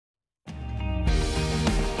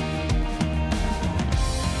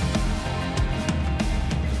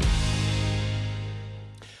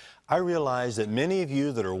I realize that many of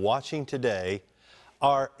you that are watching today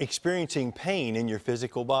are experiencing pain in your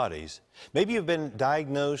physical bodies. Maybe you've been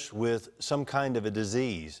diagnosed with some kind of a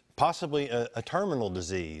disease, possibly a terminal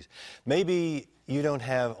disease. Maybe you don't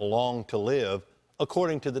have long to live,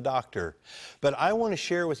 according to the doctor. But I want to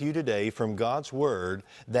share with you today from God's Word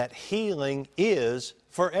that healing is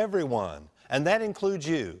for everyone, and that includes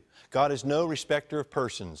you. God is no respecter of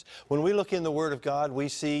persons. When we look in the Word of God, we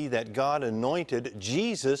see that God anointed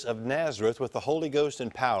Jesus of Nazareth with the Holy Ghost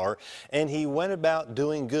and power, and He went about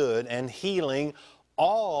doing good and healing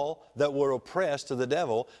all that were oppressed of the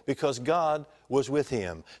devil because God was with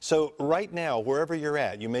Him. So right now, wherever you're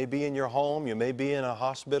at, you may be in your home, you may be in a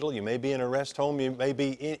hospital, you may be in a rest home, you may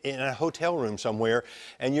be in a hotel room somewhere,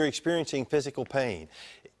 and you're experiencing physical pain.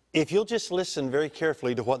 If you'll just listen very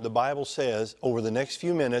carefully to what the Bible says over the next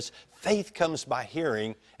few minutes, faith comes by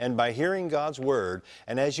hearing, and by hearing God's Word.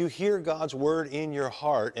 And as you hear God's Word in your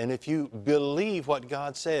heart, and if you believe what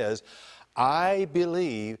God says, I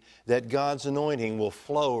believe that God's anointing will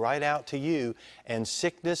flow right out to you, and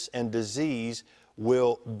sickness and disease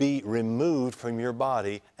will be removed from your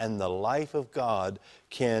body, and the life of God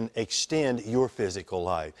can extend your physical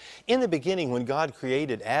life. In the beginning, when God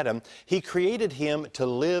created Adam, He created him to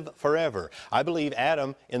live forever. I believe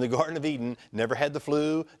Adam in the Garden of Eden never had the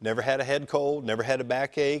flu, never had a head cold, never had a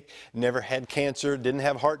backache, never had cancer, didn't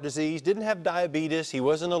have heart disease, didn't have diabetes, he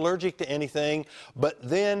wasn't allergic to anything, but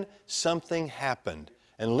then something happened.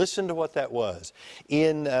 And listen to what that was.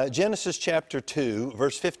 In Genesis chapter 2,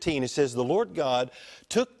 verse 15, it says, "The Lord God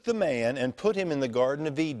took the man and put him in the Garden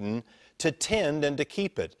of Eden to tend and to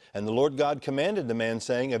keep it. And the Lord God commanded the man,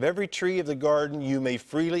 saying, Of every tree of the garden you may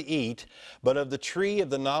freely eat, but of the tree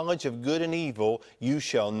of the knowledge of good and evil you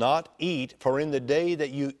shall not eat, for in the day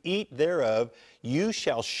that you eat thereof you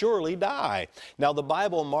shall surely die." Now the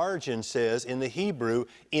Bible margin says in the Hebrew,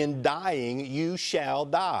 "In dying you shall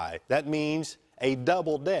die." That means a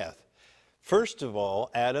double death. First of all,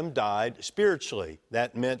 Adam died spiritually.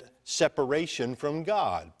 That meant separation from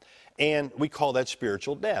God. And we call that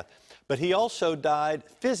spiritual death. But he also died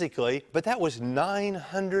physically, but that was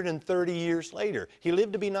 930 years later. He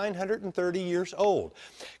lived to be 930 years old.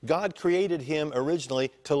 God created him originally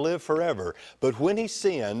to live forever. But when he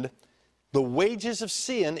sinned, the wages of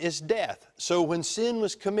sin is death. So when sin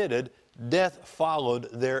was committed, death followed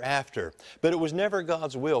thereafter. But it was never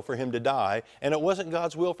God's will for him to die, and it wasn't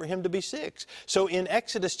God's will for him to be sick. So in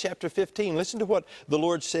Exodus chapter 15, listen to what the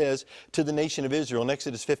Lord says to the nation of Israel in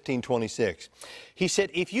Exodus 15:26. He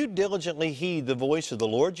said, "If you diligently heed the voice of the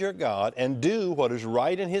Lord your God and do what is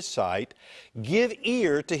right in His sight, give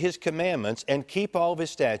ear to His commandments and keep all of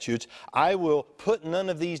His statutes, I will put none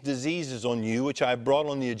of these diseases on you which I brought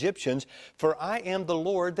on the Egyptians, for I am the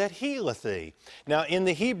Lord that healeth thee." Now in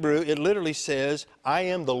the Hebrew, it literally says, "I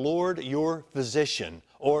am the Lord your physician,"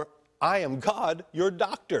 or "I am God your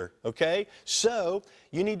doctor," okay? So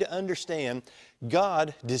you need to understand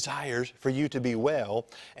God desires for you to be well,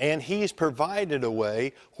 and He's provided a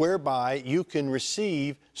way whereby you can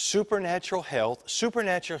receive supernatural health,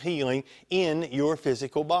 supernatural healing in your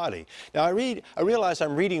physical body. Now I realize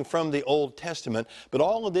I'm reading from the Old Testament, but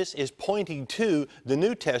all of this is pointing to the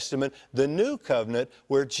New Testament, the New Covenant,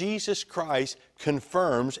 where Jesus Christ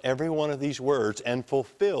confirms every one of these words and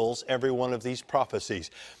fulfills every one of these prophecies.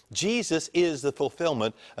 Jesus is the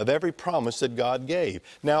fulfillment of every promise that God gave.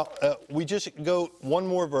 Now, we just go one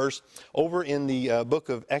more verse over in the book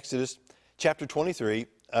of Exodus, chapter 23,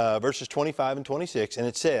 verses 25 and 26, and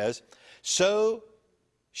it says, "So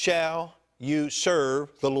shall you serve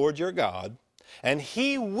the Lord your God, and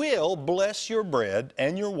He will bless your bread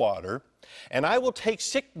and your water, and I will take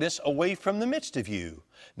sickness away from the midst of you.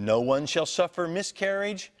 No one shall suffer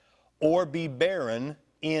miscarriage or be barren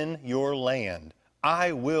in your land.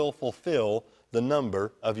 I will fulfill the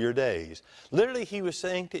number of your days." Literally, He was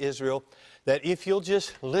saying to Israel that if you'll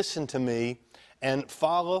just listen to me and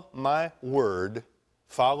follow my word,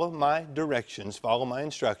 follow my directions, follow my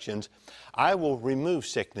instructions, I will remove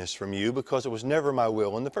sickness from you because it was never my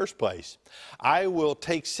will in the first place. I will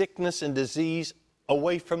take sickness and disease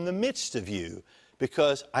away from the midst of you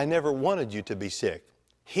because I never wanted you to be sick.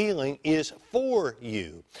 Healing is for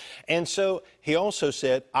you. And so He also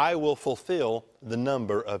said, "I will fulfill the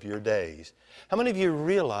number of your days." How many of you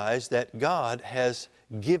realize that God has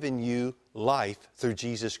given you life through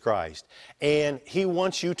Jesus Christ, and He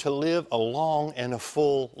wants you to live a long and a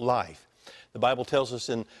full life? The Bible tells us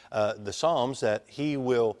in the Psalms that He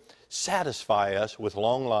will satisfy us with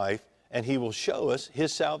long life, and He will show us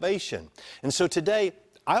His salvation. And so today,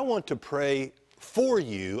 I want to pray for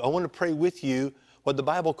you. I want to pray with you what the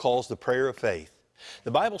Bible calls the prayer of faith.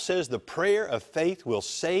 The Bible says the prayer of faith will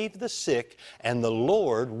save the sick and the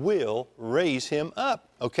Lord will raise him up.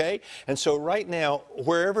 Okay? And so right now,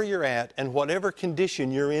 wherever you're at and whatever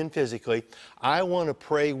condition you're in physically, I want to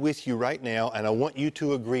pray with you right now, and I want you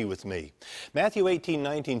to agree with me. Matthew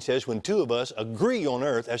 18:19 says, when two of us agree on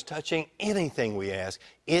earth as touching anything we ask,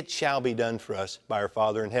 it shall be done for us by our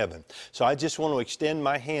Father in heaven. So I just want to extend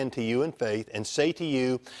my hand to you in faith and say to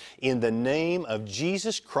you, in the name of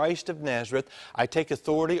Jesus Christ of Nazareth, I take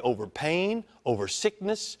authority over pain, over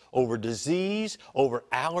sickness, over disease, over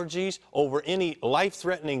allergies, over any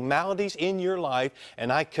life-threatening maladies in your life,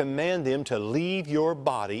 and I command them to leave your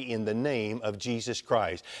body in the name of Jesus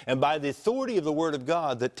Christ. And by the authority of the Word of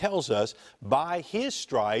God that tells us, by His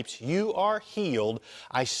stripes you are healed,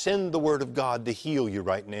 I send the Word of God to heal you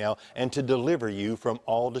right now and to deliver you from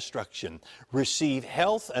all destruction. Receive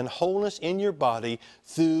health and wholeness in your body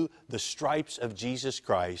through the stripes of Jesus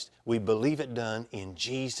Christ. We believe it done in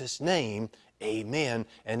Jesus' name. Amen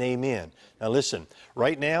and amen. Now listen,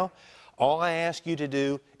 right now, all I ask you to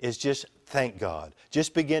do is just thank God.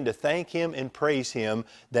 Just begin to thank Him and praise Him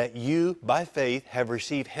that you, by faith, have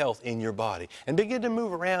received health in your body. And begin to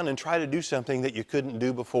move around and try to do something that you couldn't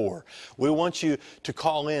do before. We want you to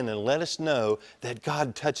call in and let us know that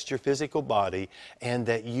God touched your physical body and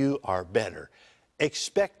that you are better.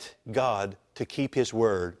 Expect God to keep His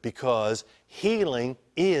word, because healing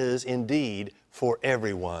is indeed for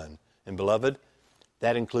everyone. And beloved,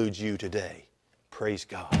 that includes you today. Praise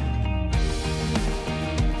God.